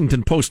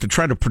Washington Post to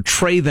try to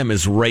portray them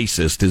as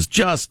racist is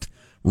just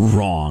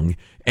wrong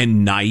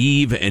and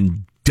naive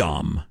and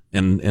dumb.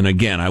 And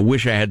again, I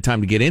wish I had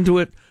time to get into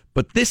it,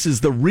 but this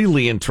is the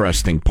really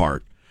interesting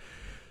part.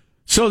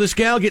 So this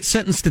gal gets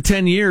sentenced to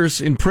 10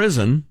 years in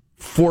prison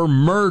for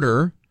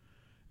murder,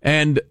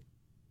 and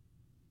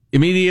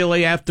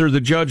immediately after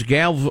the judge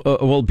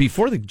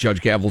before the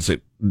judge gavels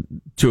it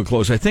to a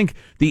close, I think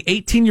the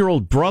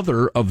 18-year-old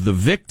brother of the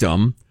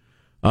victim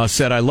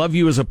said, "I love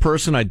you as a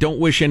person. I don't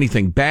wish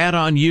anything bad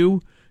on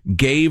you,"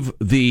 gave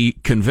the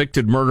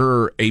convicted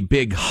murderer a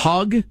big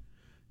hug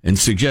and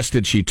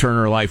suggested she turn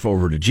her life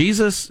over to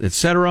Jesus,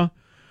 etc.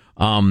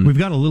 We've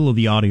got a little of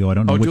the audio. I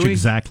don't know which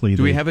exactly.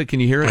 Do we have it? Can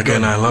you hear it?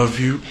 Again, I love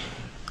you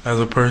as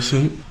a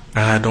person,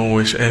 and I don't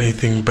wish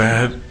anything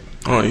bad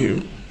on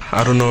you.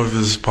 I don't know if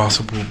this is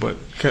possible, but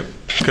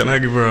can I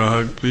give her a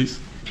hug, please?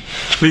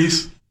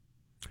 Please?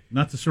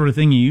 Not the sort of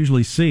thing you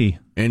usually see.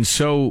 And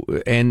so,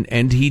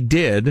 and he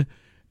did.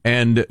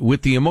 And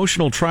with the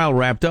emotional trial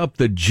wrapped up,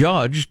 the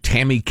judge,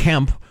 Tammy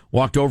Kemp,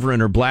 walked over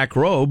in her black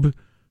robe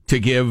to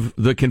give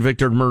the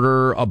convicted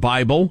murderer a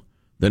Bible,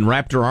 then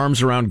wrapped her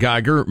arms around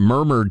Geiger,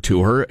 murmured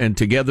to her, and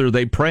together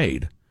they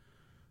prayed.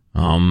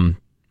 And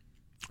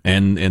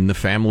the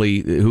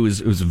family,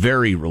 who's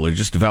very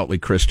religious, devoutly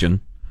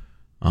Christian,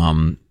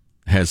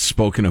 has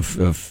spoken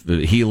of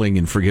healing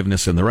and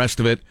forgiveness and the rest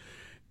of it.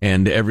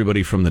 And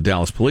everybody from the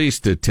Dallas police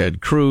to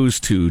Ted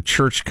Cruz to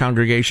church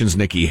congregations,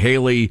 Nikki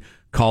Haley,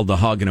 called the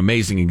hug an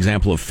amazing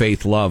example of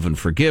faith, love, and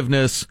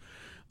forgiveness.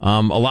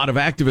 A lot of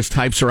activist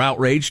types are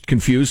outraged,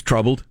 confused,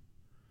 troubled.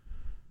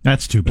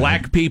 That's too bad.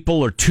 Black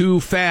people are too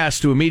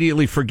fast to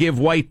immediately forgive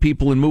white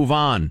people and move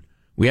on.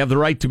 We have the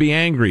right to be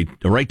angry,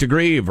 a right to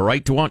grieve, a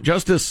right to want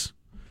justice.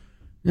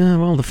 Yeah,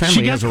 well, the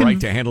family has a right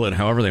to handle it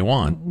however they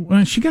want.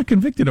 Well, she got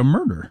convicted of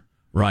murder.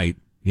 Right,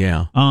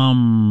 yeah.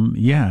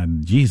 Yeah,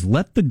 geez,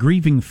 let the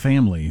grieving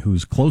family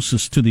who's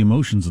closest to the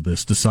emotions of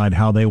this decide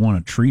how they want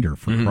to treat her,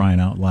 for crying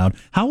out loud.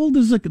 How old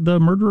is the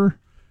murderer?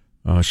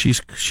 She's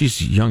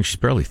young. She's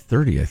barely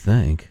 30, I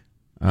think.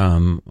 I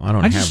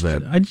don't have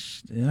that.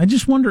 I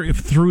just wonder if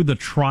through the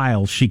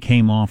trial she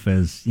came off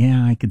as,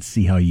 yeah, I could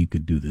see how you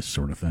could do this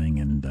sort of thing,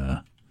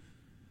 and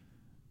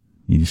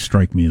you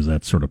strike me as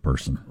that sort of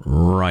person.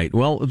 Right.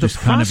 Well, the just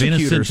kind of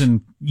innocent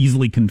and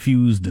easily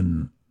confused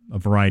and a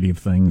variety of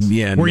things.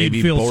 Yeah, and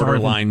maybe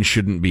borderline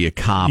shouldn't be a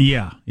cop.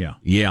 Yeah.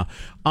 Yeah.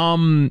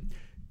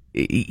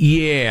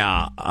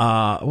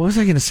 What was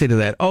I going to say to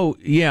that? Oh,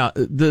 yeah.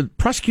 The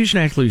prosecution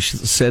actually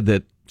said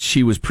that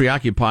she was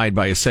preoccupied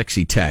by a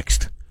sexy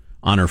text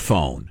on her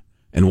phone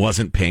and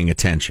wasn't paying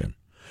attention.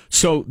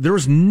 So there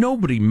was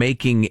nobody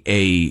making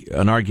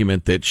an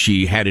argument that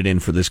she had it in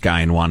for this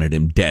guy and wanted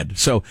him dead.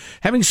 So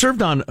having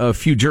served on a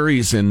few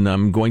juries, and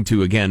I'm going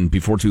to again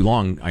before too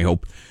long, I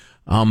hope,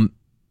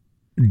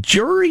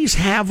 juries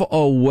have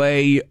a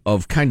way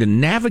of kind of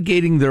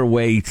navigating their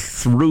way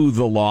through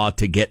the law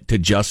to get to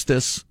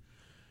justice.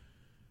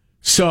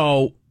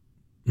 So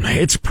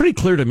it's pretty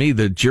clear to me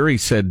the jury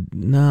said,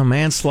 no,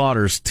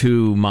 manslaughter's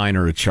too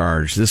minor a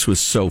charge. This was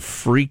so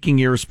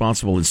freaking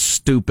irresponsible and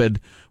stupid.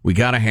 We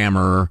got to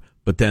hammer her.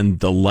 But then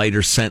the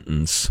lighter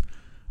sentence,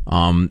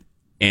 and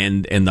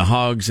the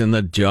hugs and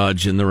the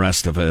judge and the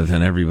rest of it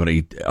and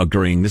everybody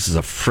agreeing this is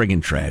a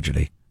friggin'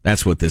 tragedy.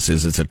 That's what this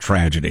is. It's a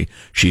tragedy.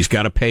 She's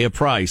got to pay a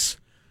price,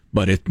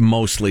 but it's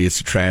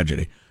a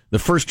tragedy. The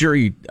first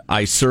jury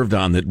I served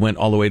on that went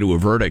all the way to a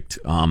verdict,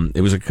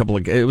 it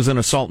was an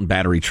assault and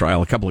battery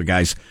trial. A couple of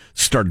guys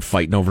started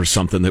fighting over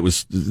something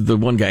the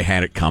one guy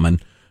had it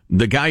coming.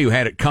 The guy who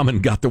had it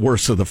coming got the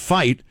worst of the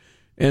fight.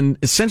 And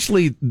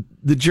essentially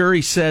the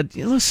jury said,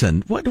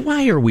 listen,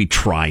 why are we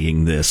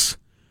trying this?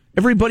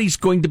 Everybody's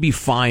going to be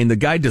fine. The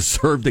guy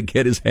deserved to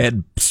get his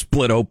head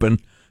split open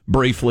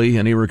briefly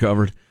and he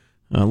recovered.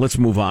 Let's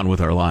move on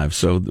with our lives.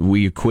 So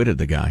we acquitted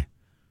the guy.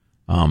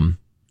 And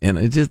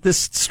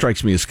this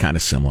strikes me as kind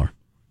of similar.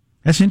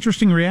 That's an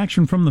interesting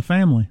reaction from the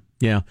family.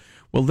 Yeah.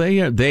 Well,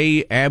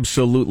 they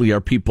absolutely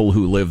are people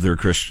who live their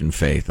Christian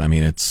faith. I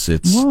mean, it's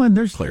well, and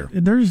there's clear.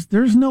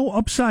 There's no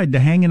upside to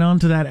hanging on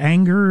to that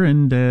anger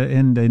and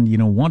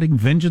wanting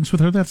vengeance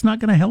with her. That's not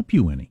going to help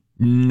you any.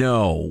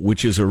 No,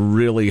 which is a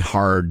really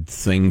hard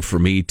thing for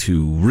me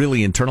to really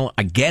internalize.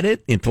 I get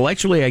it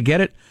intellectually. I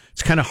get it.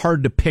 It's kind of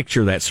hard to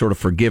picture that sort of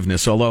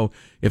forgiveness. Although,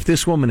 if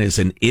this woman is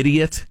an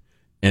idiot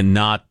and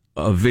not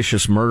a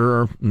vicious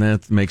murderer,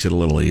 that makes it a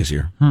little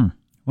easier.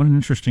 What an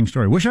interesting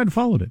story. Wish I'd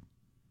followed it.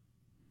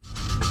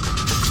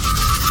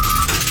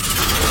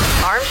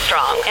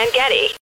 Armstrong and Getty.